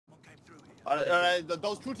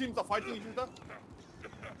Those two teams are fighting each other.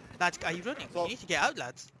 Lads, are you running? So- You need to get out,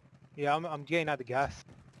 lads. Yeah, I'm getting out the gas.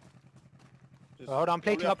 Just, Hold on,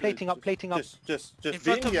 plating up, plating up, plating up. Just In being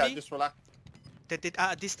front of here, me? just relax. They did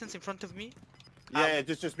at a distance in front of me. Yeah,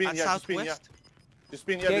 just being At here, just being here. southwest. Just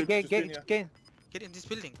being here, dude. Just being here. Get. Get in this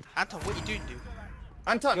building. Anton, what are you doing, dude?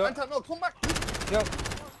 Anton, Yo. Anton, no, come back. Yo,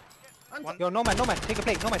 Anton, yo, no man, take a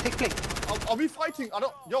plate, take a plate. are we fighting? I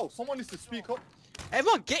don't. Yo, someone needs to speak up.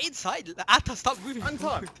 Everyone, get inside. Anton, stop moving. Anton.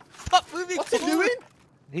 forward. Stop moving. What's he forward.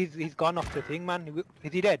 doing? He's gone off the thing, man.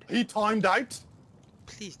 Is he dead? He timed out.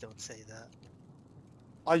 Please don't say that.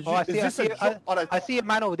 Are you, Oh, I is see, this a joke? I see a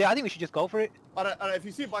man over there. I think we should just go for it. Alright, if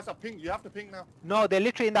you see bicep ping, you have to ping now. No, they're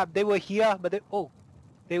literally in that. They were here, but they've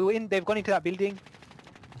gone into that building.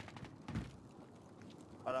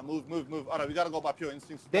 Alright, move. Alright, we gotta go by pure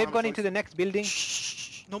instincts. They've gone into the next building.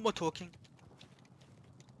 Shh. No more talking.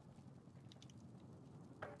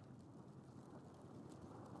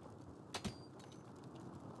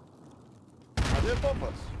 Are they above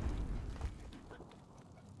us?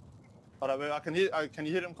 Alright, wait, can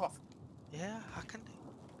you hear him cough? Yeah, how can they?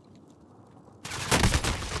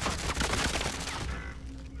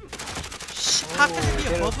 How can they be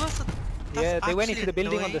they're- above us? Yeah, That's they went into actually the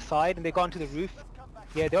building on annoying. the side and they gone to the roof.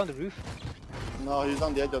 Yeah, they're on the roof. No, he's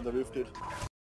on the edge of the roof, dude.